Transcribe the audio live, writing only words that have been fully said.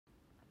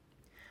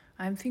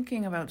I'm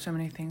thinking about so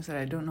many things that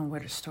I don't know where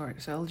to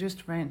start, so I'll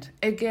just rant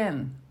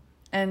again.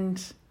 And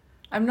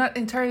I'm not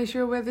entirely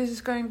sure where this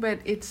is going, but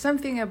it's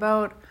something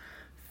about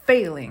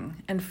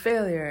failing and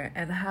failure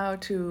and how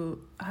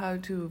to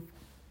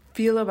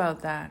feel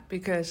about that,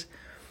 because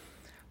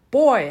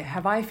boy,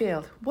 have I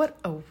failed. What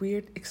a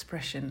weird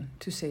expression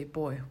to say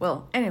boy.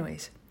 Well,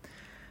 anyways,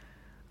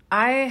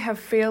 I have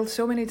failed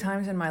so many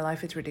times in my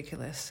life, it's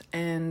ridiculous.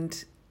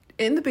 And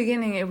in the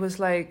beginning, it was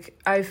like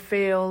I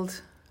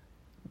failed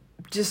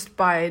just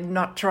by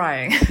not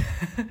trying.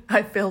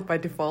 I failed by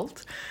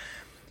default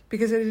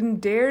because I didn't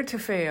dare to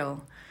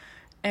fail.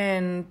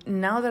 And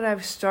now that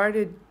I've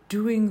started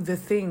doing the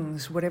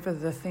things, whatever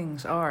the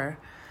things are,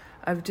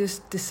 I've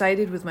just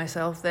decided with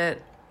myself that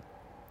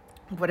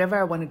whatever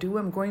I want to do,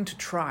 I'm going to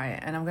try.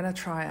 And I'm going to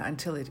try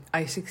until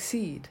I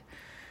succeed.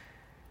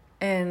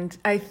 And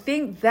I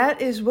think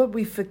that is what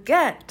we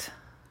forget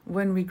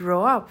when we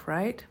grow up,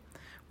 right?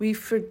 We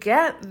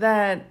forget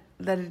that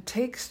it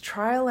takes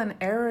trial and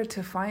error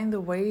to find the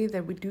way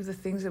that we do the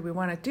things that we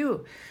want to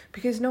do.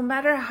 Because no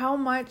matter how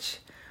much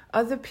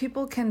other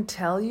people can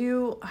tell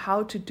you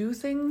how to do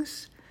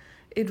things,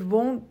 it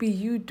won't be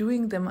you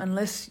doing them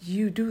unless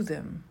you do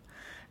them.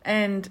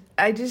 And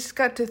I just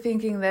got to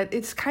thinking that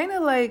it's kind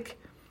of like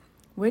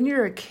when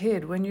you're a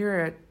kid, when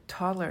you're a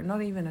toddler,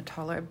 not even a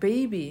toddler, a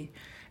baby,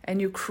 and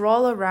you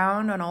crawl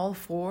around on all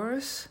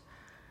fours,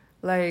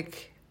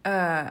 like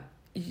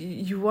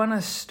you want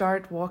to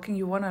start walking,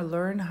 you want to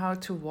learn how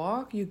to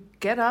walk, you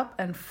get up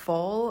and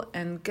fall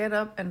and get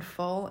up and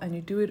fall, and you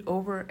do it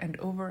over and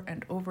over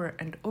and over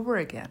and over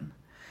again.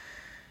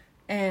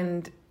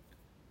 And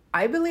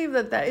I believe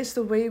that is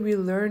the way we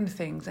learn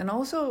things. And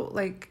also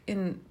like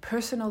in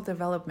personal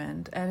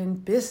development and in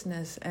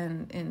business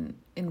and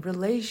in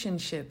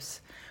relationships,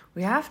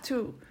 we have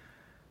to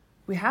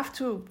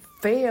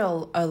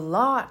fail a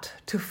lot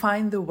to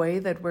find the way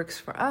that works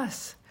for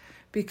us.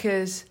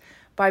 Because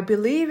by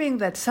believing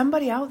that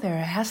somebody out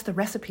there has the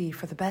recipe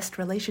for the best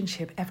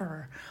relationship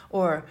ever,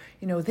 or,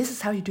 this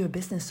is how you do a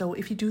business, so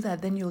if you do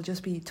that, then you'll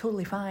just be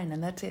totally fine,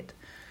 and that's it.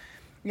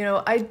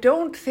 I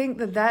don't think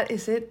that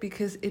is it,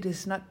 because it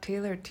is not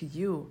tailored to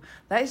you.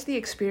 That is the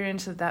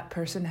experience that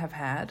person have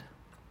had,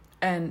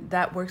 and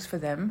that works for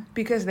them,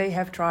 because they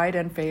have tried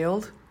and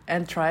failed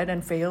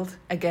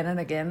again and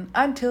again,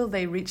 until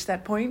they reach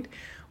that point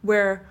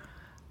where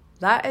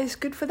that is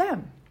good for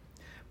them.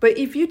 But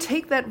if you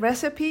take that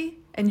recipe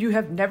and you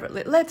have never,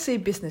 let's say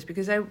business,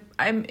 because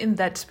I'm in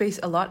that space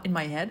a lot in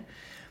my head.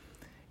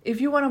 If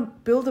you want to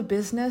build a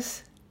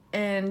business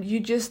and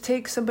you just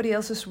take somebody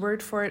else's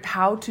word for it,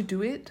 how to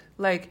do it,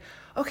 like,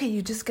 okay,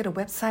 you just get a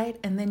website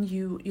and then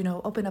you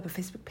open up a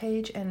Facebook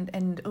page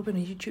and open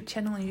a YouTube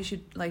channel, and you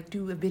should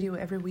do a video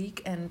every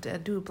week and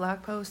do a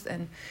blog post,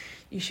 and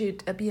you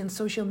should be in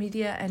social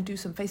media and do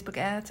some Facebook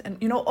ads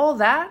and all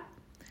that.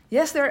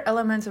 Yes, there are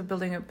elements of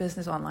building a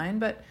business online,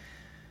 but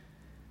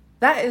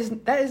that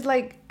is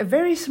like a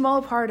very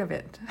small part of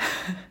it.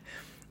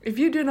 If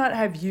you do not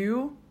have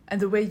you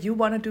and the way you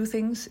want to do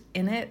things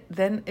in it,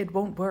 then it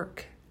won't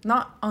work.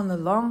 Not on the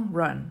long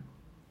run,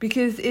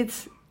 because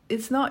it's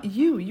not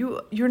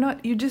you.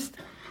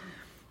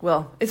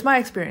 Well, it's my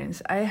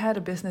experience. I had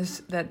a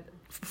business that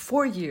for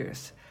 4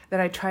 years that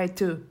I tried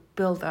to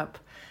build up,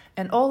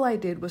 and all I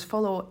did was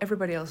follow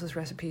everybody else's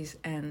recipes,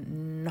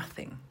 and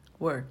nothing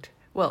worked.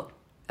 Well,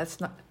 it's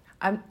not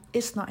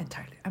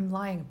entirely. I'm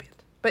lying a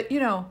bit, but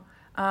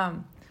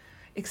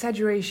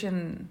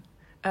exaggeration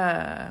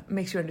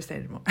makes you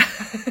understand it more.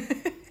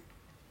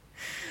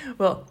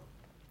 Well,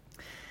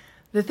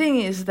 the thing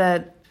is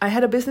that I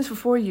had a business for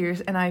 4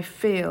 years, and I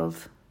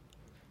failed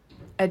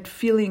at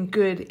feeling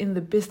good in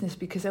the business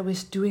because I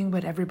was doing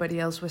what everybody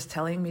else was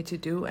telling me to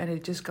do, and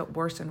it just got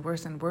worse and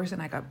worse and worse,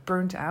 and I got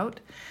burnt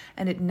out,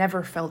 and it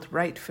never felt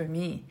right for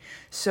me.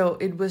 So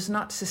it was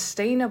not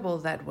sustainable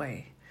that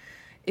way.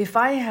 If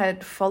I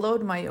had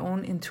followed my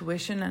own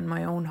intuition and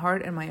my own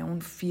heart and my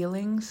own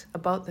feelings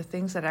about the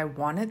things that I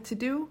wanted to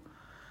do,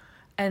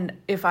 and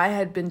if I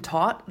had been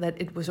taught that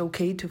it was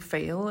okay to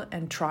fail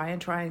and try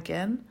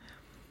again,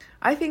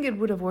 I think it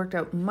would have worked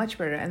out much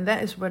better. And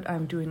that is what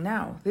I'm doing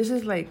now. This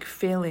is like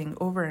failing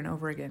over and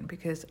over again,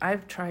 because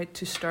I've tried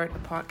to start a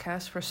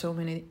podcast for so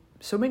many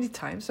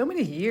times, so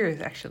many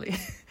years actually.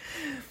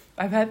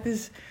 I've had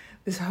this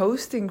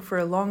hosting for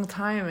a long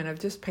time, and I've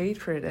just paid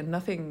for it, and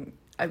nothing.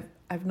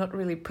 I've not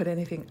really put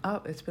anything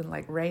up. It's been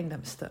like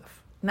random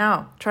stuff.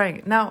 Now trying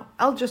it. Now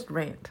I'll just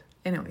rant.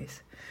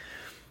 Anyways.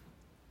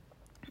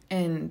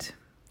 And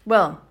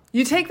well,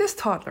 you take this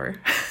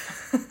toddler.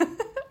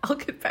 I'll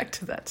get back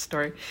to that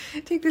story.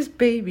 Take this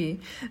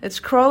baby that's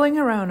crawling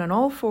around on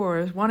all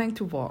fours, wanting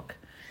to walk,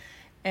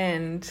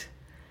 and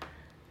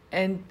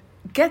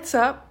gets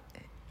up.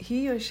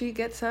 He or she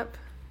gets up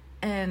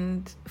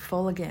and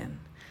fall again.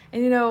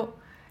 And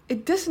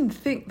it doesn't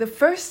think, the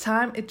first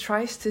time it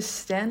tries to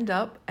stand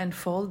up and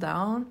fall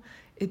down,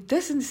 it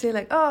doesn't say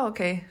like, oh,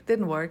 okay,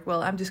 didn't work.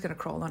 Well, I'm just going to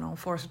crawl on all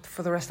fours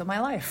for the rest of my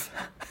life.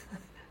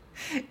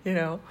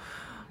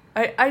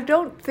 I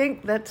don't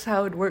think that's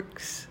how it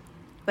works.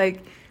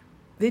 Like,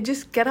 they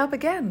just get up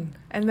again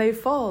and they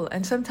fall.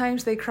 And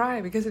sometimes they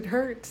cry because it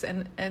hurts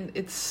and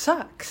it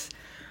sucks.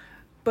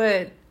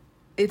 But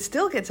it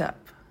still gets up.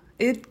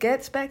 It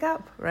gets back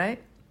up,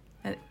 right?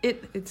 And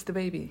it's the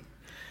baby.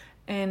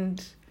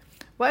 And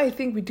what I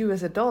think we do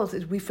as adults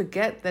is we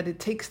forget that it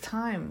takes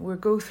time. We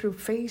go through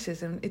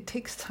phases and it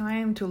takes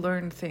time to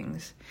learn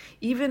things.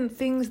 Even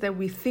things that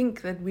we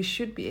think that we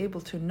should be able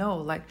to know.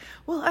 Like,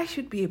 well, I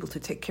should be able to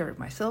take care of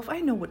myself.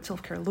 I know what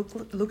self-care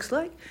looks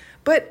like.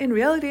 But in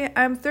reality,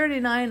 I'm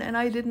 39 and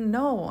I didn't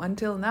know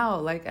until now.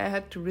 Like, I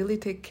had to really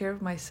take care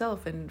of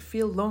myself and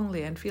feel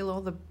lonely and feel all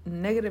the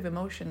negative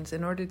emotions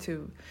in order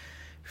to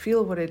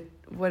feel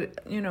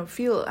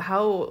feel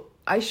how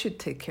I should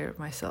take care of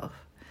myself.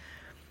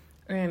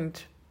 And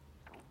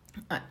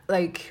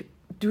like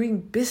doing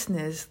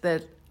business,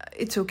 that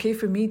it's okay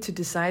for me to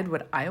decide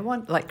what I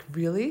want. Like,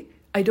 really?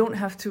 I don't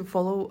have to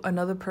follow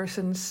another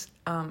person's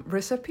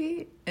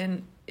recipe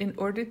in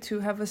order to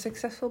have a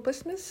successful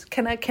business?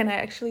 Can I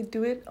actually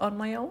do it on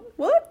my own?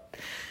 What?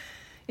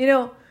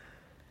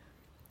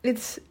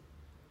 It's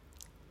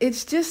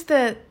just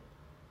that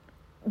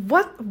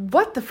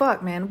what the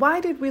fuck, man? Why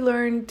did we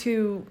learn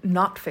to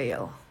not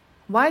fail?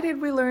 Why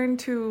did we learn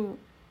to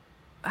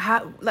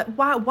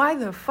why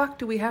the fuck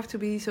do we have to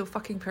be so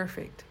fucking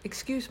perfect?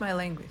 Excuse my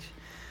language.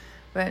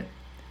 But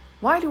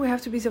why do we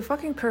have to be so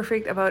fucking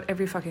perfect about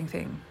every fucking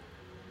thing?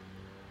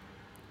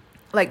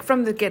 Like,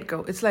 from the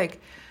get-go, it's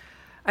like,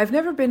 I've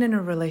never been in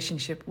a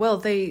relationship. Well,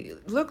 they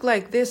look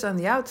like this on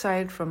the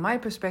outside from my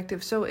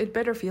perspective, so it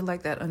better feel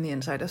like that on the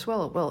inside as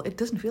well. Well, it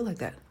doesn't feel like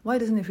that. Why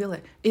doesn't it feel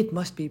like? It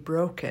must be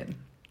broken.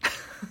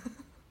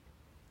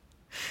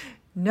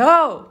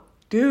 No,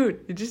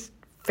 dude, you just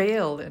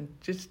failed and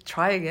just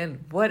try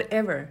again.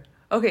 Whatever.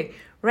 Okay,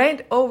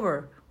 rant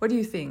over. What do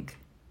you think?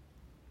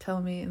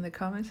 Tell me in the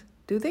comments.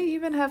 Do they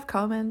even have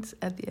comments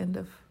at the end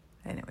of...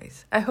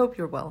 Anyways, I hope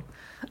you're well.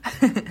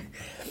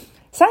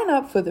 Sign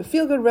up for the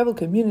Feel Good Rebel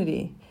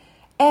community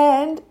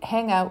and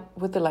hang out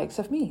with the likes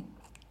of me.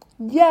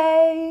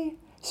 Yay!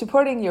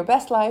 Supporting your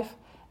best life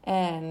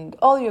and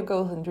all your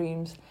goals and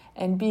dreams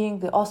and being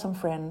the awesome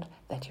friend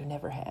that you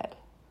never had.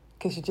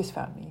 Because you just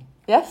found me.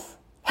 Yes?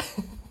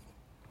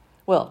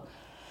 Well,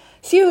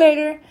 see you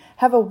later.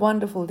 Have a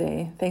wonderful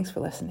day. Thanks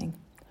for listening.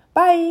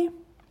 Bye!